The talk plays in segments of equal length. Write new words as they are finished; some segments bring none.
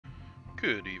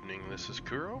Good evening, this is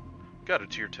Kuro. Got a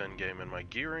tier 10 game in my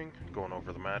gearing, going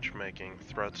over the matchmaking,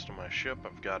 threats to my ship.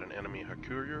 I've got an enemy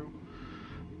Hakuryu,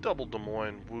 double Des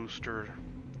Moines, Wooster,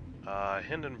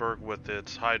 Hindenburg with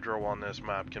its hydro on this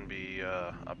map can be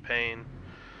a pain.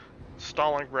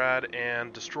 Stalingrad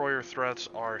and destroyer threats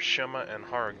are Shima and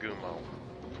Haragumo.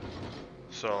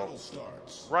 So,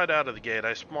 right out of the gate,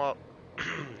 I spawn,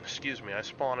 I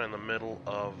spawn in the middle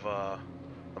of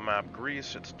the map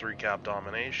Greece. It's 3-cap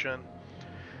domination.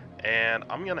 And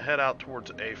I'm going to head out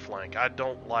towards A flank. I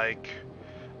don't like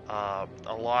a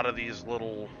lot of these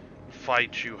little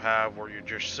fights you have where you're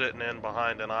just sitting in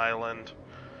behind an island,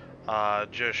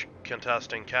 just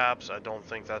contesting caps. I don't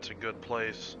think that's a good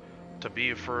place to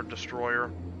be for a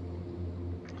destroyer.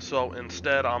 So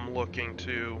instead I'm looking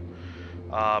to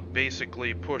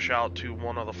basically push out to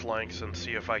one of the flanks and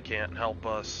see if I can't help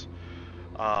us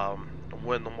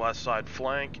win the west side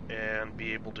flank and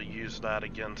be able to use that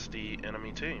against the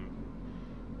enemy team.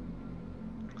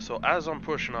 So as I'm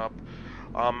pushing up,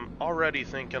 I'm already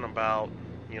thinking about,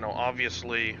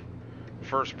 obviously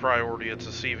first priority, it's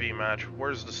a CV match.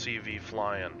 Where's the CV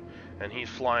flying? And he's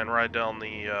flying right down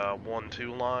the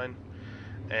 1-2 line,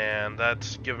 and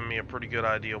that's giving me a pretty good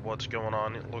idea of what's going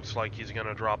on. It looks like he's going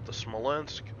to drop the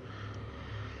Smolensk,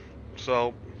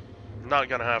 so not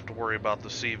going to have to worry about the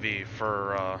CV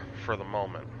for the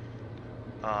moment.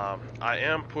 I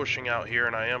am pushing out here,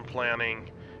 and I am planning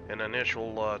an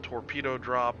initial torpedo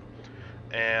drop,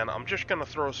 and I'm just going to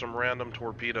throw some random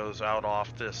torpedoes out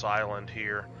off this island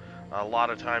here. A lot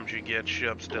of times you get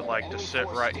ships that like to sit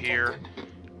right here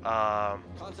to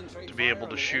be able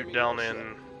to shoot down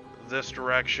in this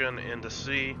direction into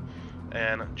sea,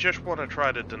 and just want to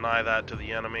try to deny that to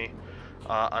the enemy.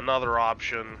 Another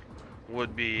option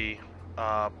would be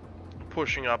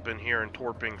pushing up in here and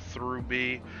torping through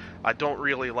B. I don't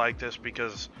really like this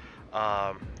because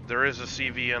there is a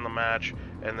CV in the match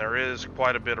and there is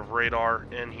quite a bit of radar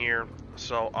in here,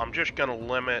 so I'm just going to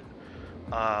limit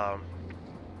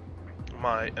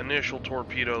my initial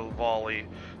torpedo volley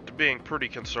to being pretty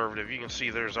conservative. You can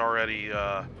see there's already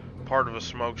part of a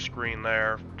smoke screen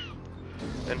there,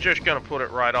 and just going to put it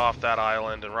right off that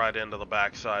island and right into the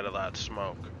backside of that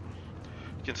smoke.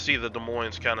 You can see the Des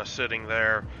Moines kind of sitting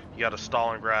there. You got a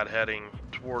Stalingrad heading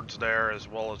towards there, as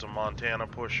well as a Montana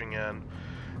pushing in.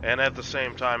 And at the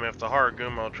same time, if the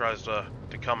Haragumo tries to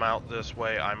come out this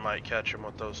way, I might catch him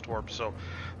with those torps. So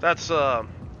that's a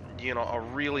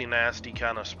really nasty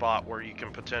kind of spot where you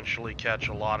can potentially catch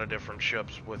a lot of different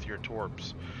ships with your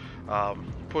torps.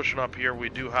 Pushing up here, we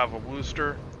do have a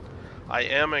Wooster. I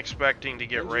am expecting to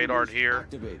get radared here,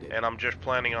 and I'm just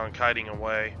planning on kiting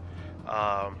away.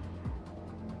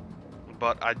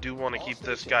 But I do want to keep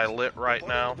this guy lit right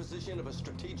now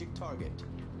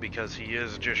because he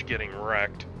is just getting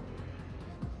wrecked.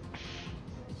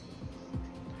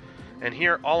 And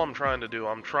here, all I'm trying to do,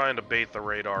 I'm trying to bait the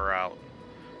radar out.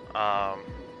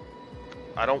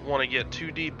 I don't want to get too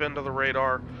deep into the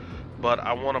radar, but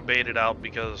I want to bait it out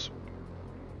because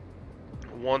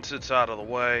once it's out of the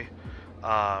way,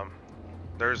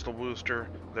 there's the Wooster,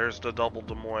 there's the double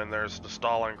Des Moines, there's the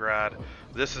Stalingrad.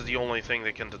 This is the only thing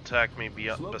that can detect me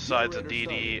besides a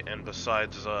DD and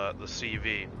besides the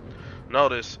CV.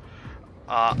 Notice,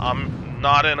 I'm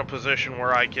not in a position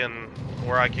where I can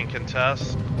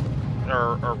contest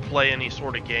or play any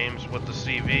sort of games with the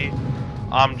CV.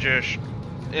 I'm just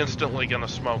instantly gonna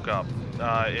smoke up.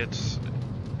 It's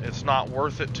not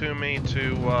worth it to me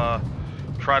to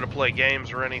try to play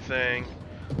games or anything.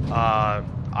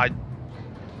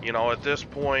 At this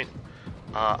point,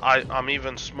 I'm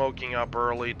even smoking up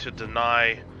early to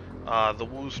deny the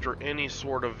Wooster any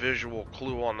sort of visual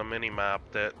clue on the minimap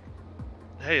that,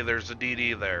 hey, there's a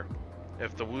DD there.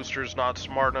 If the Wooster's not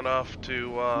smart enough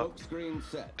to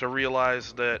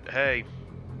realize that, hey,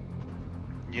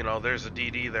 there's a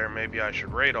DD there, maybe I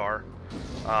should radar,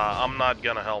 I'm not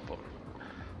gonna help him.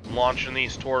 I'm launching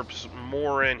these torps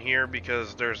more in here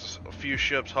because there's a few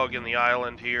ships hugging the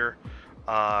island here.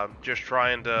 Just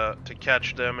trying to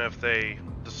catch them if they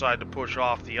decide to push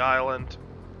off the island.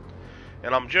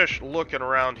 And I'm just looking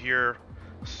around here,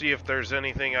 see if there's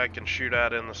anything I can shoot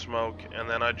at in the smoke, and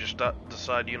then I just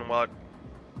decide, you know what,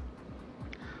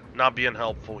 not being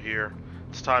helpful here.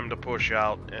 It's time to push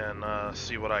out and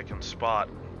see what I can spot.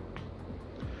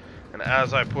 And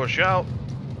as I push out,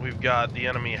 we've got the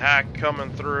enemy hack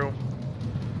coming through.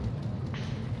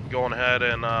 Going ahead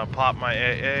and pop my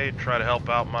AA, try to help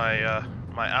out my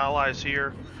my allies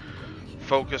here.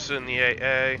 Focus in the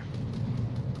AA.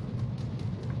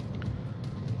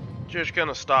 Just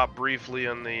gonna stop briefly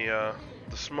in the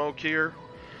smoke here.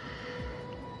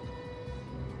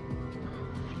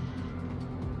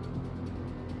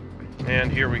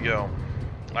 And here we go.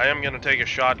 I am going to take a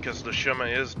shot because the Shima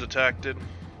is detected.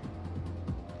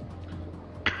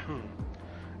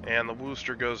 And the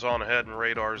Wooster goes on ahead and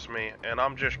radars me. And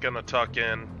I'm just going to tuck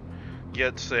in,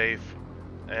 get safe.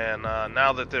 And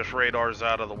now that this radar is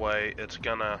out of the way, it's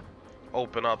going to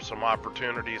open up some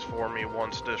opportunities for me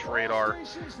once this radar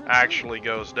actually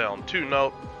goes down. To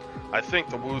note, I think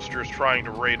the Wooster is trying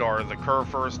to radar the Kerr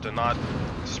first and not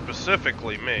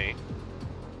specifically me.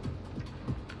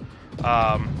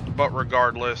 But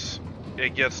regardless,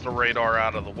 it gets the radar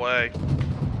out of the way,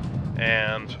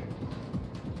 and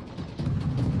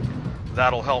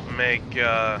that'll help make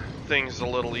things a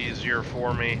little easier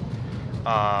for me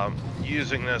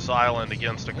using this island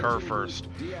against a Kerr first.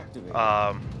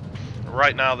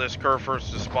 Right now this Kerr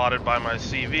first is spotted by my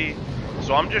CV,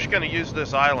 so I'm just going to use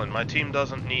this island. My team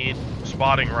doesn't need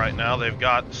spotting right now, they've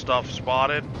got stuff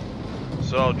spotted,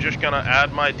 so just going to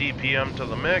add my DPM to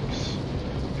the mix.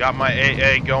 Got my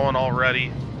AA going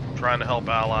already, trying to help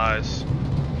allies.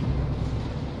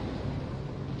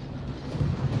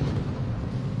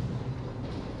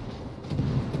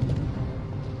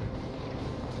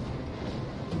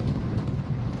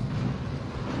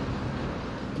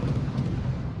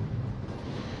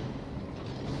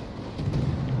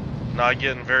 Not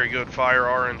getting very good fire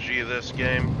RNG this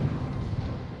game.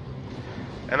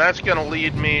 And that's going to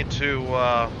lead me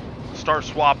to start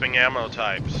swapping ammo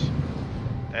types.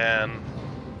 And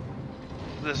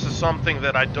this is something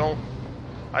that I don't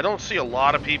see a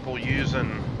lot of people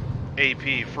using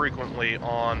AP frequently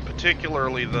on,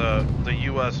 particularly the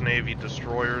US Navy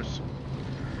destroyers.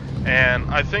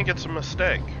 And I think it's a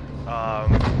mistake.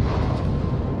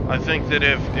 I think that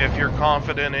if you're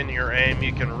confident in your aim,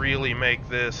 you can really make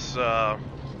this that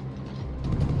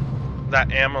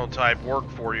ammo type work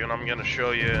for you, and I'm going to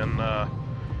show you in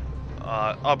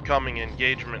upcoming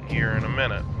engagement here in a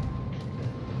minute.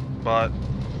 But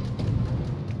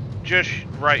just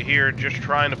right here, just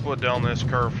trying to put down this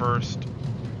Kerr first.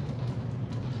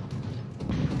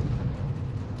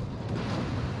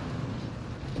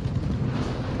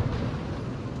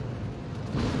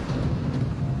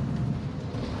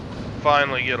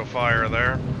 Finally get a fire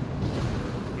there.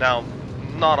 Now,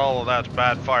 not all of that's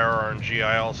bad fire RNG.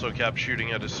 I also kept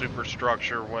shooting at his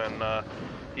superstructure when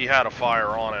he had a fire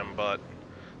on him, but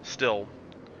still,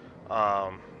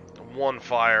 one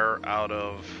fire out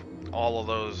of all of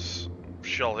those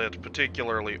shell hits,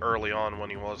 particularly early on when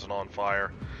he wasn't on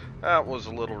fire, that was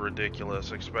a little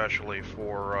ridiculous, especially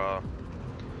for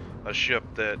a ship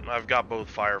that I've got both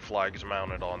fire flags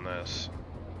mounted on this.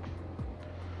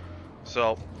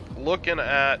 So, looking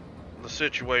at the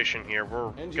situation here,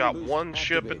 we've got one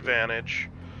ship advantage,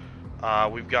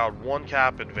 we've got one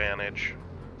cap advantage,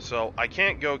 so I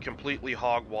can't go completely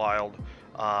hog wild.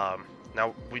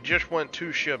 Now, we just went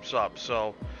 2 ships up,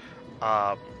 so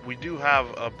we do have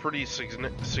a pretty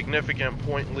significant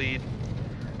point lead.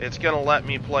 It's going to let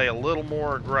me play a little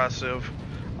more aggressive,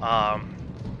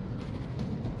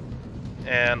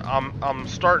 and I'm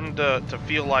starting to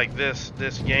feel like this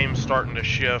game's starting to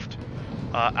shift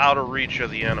out of reach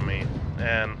of the enemy,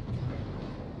 and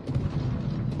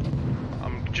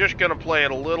I'm just going to play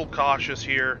it a little cautious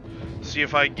here, see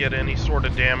if I get any sort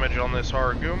of damage on this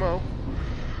Haragumo.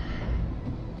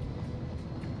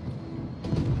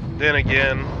 Then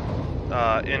again,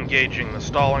 engaging the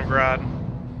Stalingrad.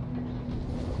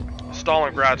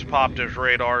 Stalingrad's popped his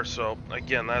radar, so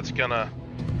again, that's gonna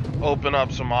open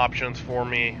up some options for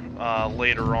me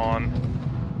later on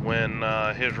when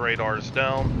his radar is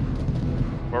down.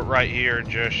 But right here,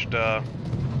 just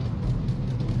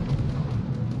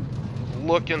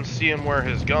looking, seeing where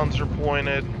his guns are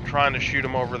pointed, trying to shoot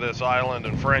him over this island,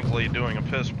 and frankly, doing a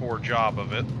piss poor job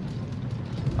of it.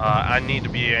 I need to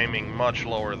be aiming much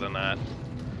lower than that.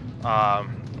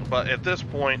 But at this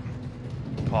point,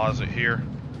 pause it here.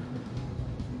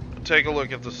 Take a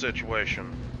look at the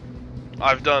situation.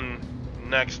 I've done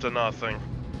next to nothing.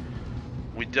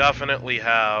 We definitely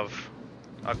have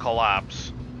a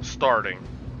collapse starting.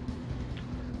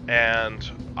 And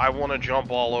I want to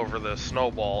jump all over this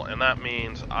snowball, and that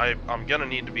means I'm going to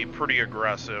need to be pretty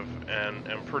aggressive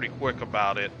and pretty quick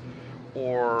about it,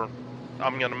 or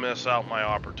I'm going to miss out my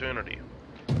opportunity.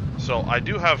 So I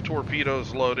do have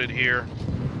torpedoes loaded here,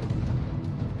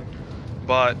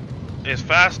 but as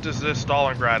fast as this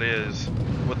Stalingrad is,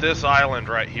 with this island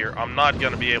right here, I'm not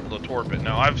going to be able to torp it.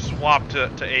 Now I've swapped to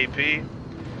AP,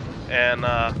 and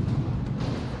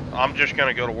I'm just going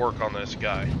to go to work on this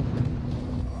guy.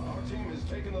 Our team is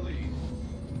taking the lead.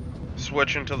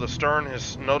 Switching to the stern,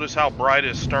 notice how bright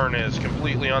his stern is,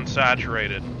 completely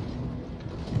unsaturated.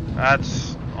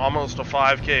 That's almost a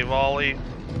 5K volley,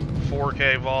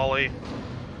 4K volley.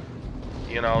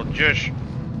 you know, just,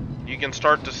 you can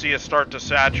start to see it start to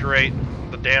saturate,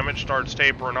 the damage starts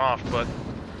tapering off, but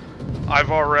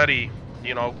I've already,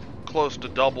 you know, close to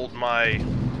doubled my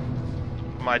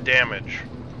damage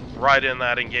right in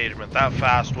that engagement, that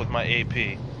fast with my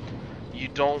AP. I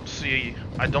don't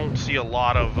see a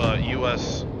lot of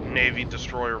U.S. Navy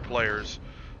destroyer players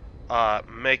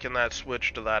making that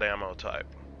switch to that ammo type.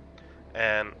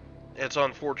 And it's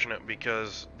unfortunate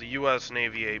because the U.S.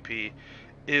 Navy AP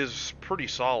is pretty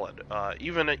solid.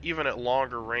 Even at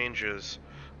longer ranges,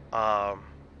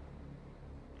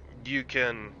 you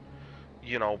can,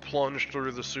 you know, plunge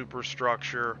through the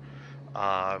superstructure.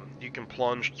 You can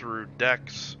plunge through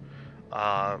decks.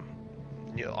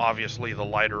 You know, obviously the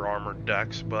lighter armored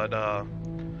decks, but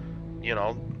you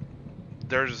know,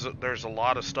 there's a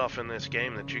lot of stuff in this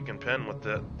game that you can pin with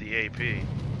the AP.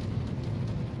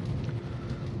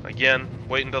 Again,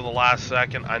 wait until the last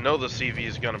second. I know the CV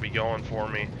is going to be going for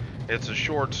me. It's a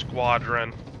short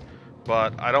squadron,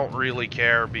 but I don't really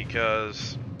care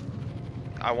because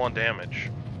I want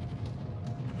damage.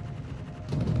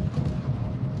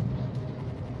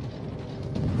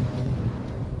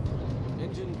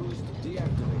 Engine boost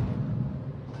deactivated.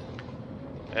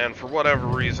 And for whatever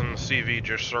reason, CV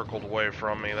just circled away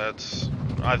from me. It's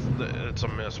a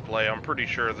misplay. I'm pretty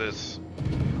sure this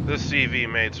CV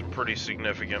made some pretty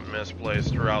significant misplays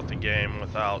throughout the game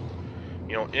without,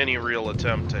 you know, any real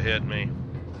attempt to hit me.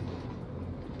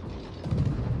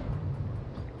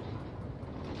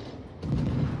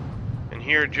 And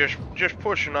here, just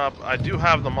pushing up, I do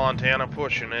have the Montana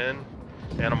pushing in,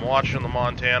 and I'm watching the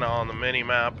Montana on the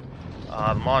mini-map.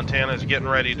 The Montana's getting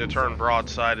ready to turn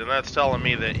broadside, and that's telling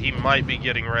me that he might be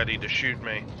getting ready to shoot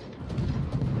me.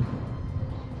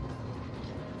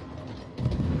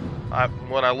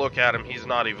 When I look at him, he's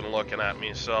not even looking at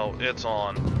me, so it's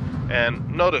on.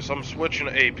 And notice, I'm switching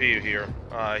to AP here.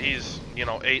 He's, you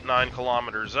know, 8-9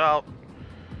 kilometers out.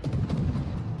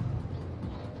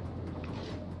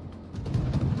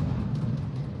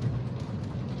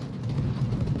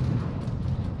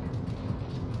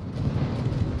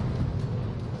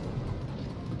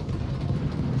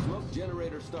 Smoke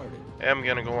generator started. I'm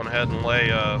gonna go ahead and lay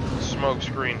a smoke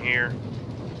screen here.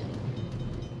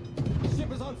 The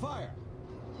ship is on fire.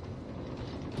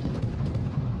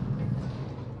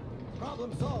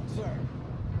 Problem solved, sir.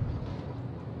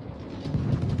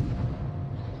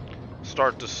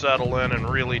 Start to settle in and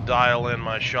really dial in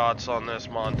my shots on this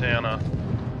Montana.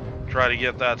 Try to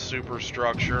get that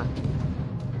superstructure.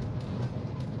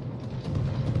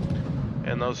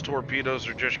 And those torpedoes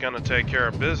are just gonna take care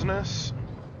of business.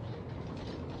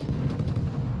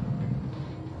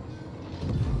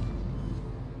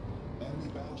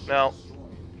 Now,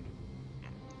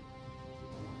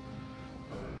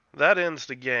 that ends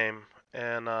the game,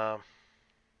 and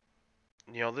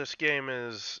you know, this game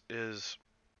is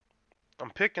I'm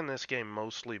picking this game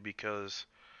mostly because,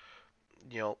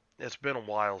 you know, it's been a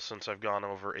while since I've gone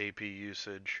over AP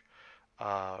usage.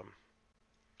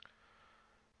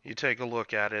 You take a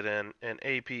look at it, and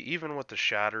AP, even with the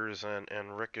shatters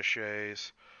and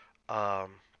ricochets,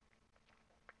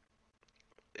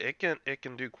 it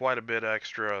can do quite a bit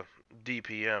extra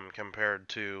DPM compared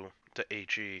to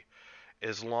HE,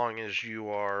 as long as you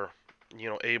are, you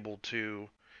know, able to,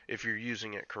 if you're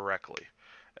using it correctly.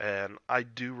 And I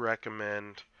do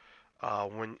recommend,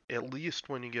 at least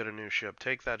when you get a new ship,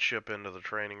 take that ship into the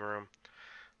training room,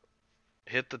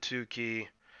 hit the 2 key,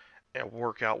 and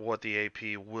work out what the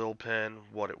AP will pin,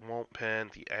 what it won't pin,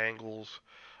 the angles,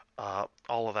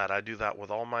 all of that. I do that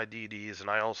with all my DDs, and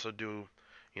I also do,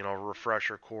 you know, a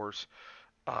refresher course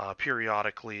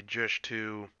periodically, just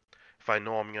to, if I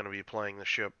know I'm going to be playing the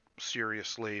ship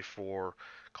seriously for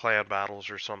clan battles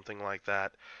or something like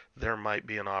that, there might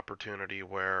be an opportunity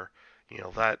where, you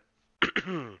know, that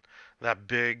that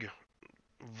big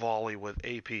volley with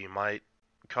AP might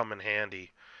come in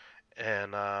handy,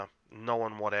 and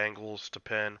knowing what angles to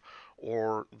pin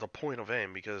or the point of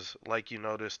aim, because like you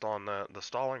noticed on the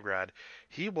Stalingrad,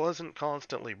 he wasn't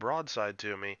constantly broadside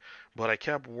to me, but I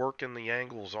kept working the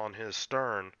angles on his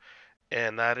stern,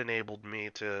 and that enabled me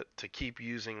to keep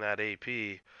using that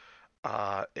AP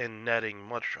and netting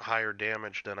much higher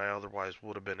damage than I otherwise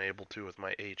would have been able to with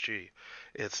my HE.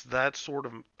 It's that sort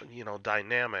of, you know,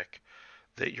 dynamic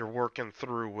that you're working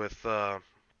through with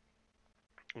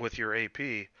your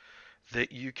AP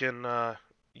that you can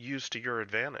use to your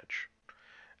advantage.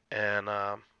 And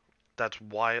that's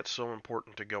why it's so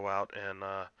important to go out and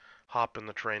hop in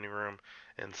the training room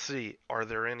and see, are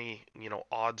there any, you know,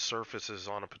 odd surfaces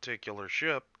on a particular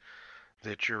ship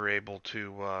that you're able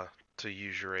to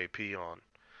use your AP on.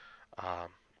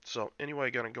 So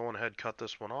anyway, gonna go ahead and cut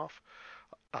this one off.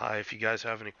 If you guys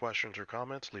have any questions or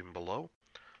comments, leave them below.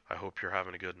 I hope you're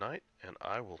having a good night, and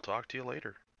I will talk to you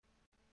later.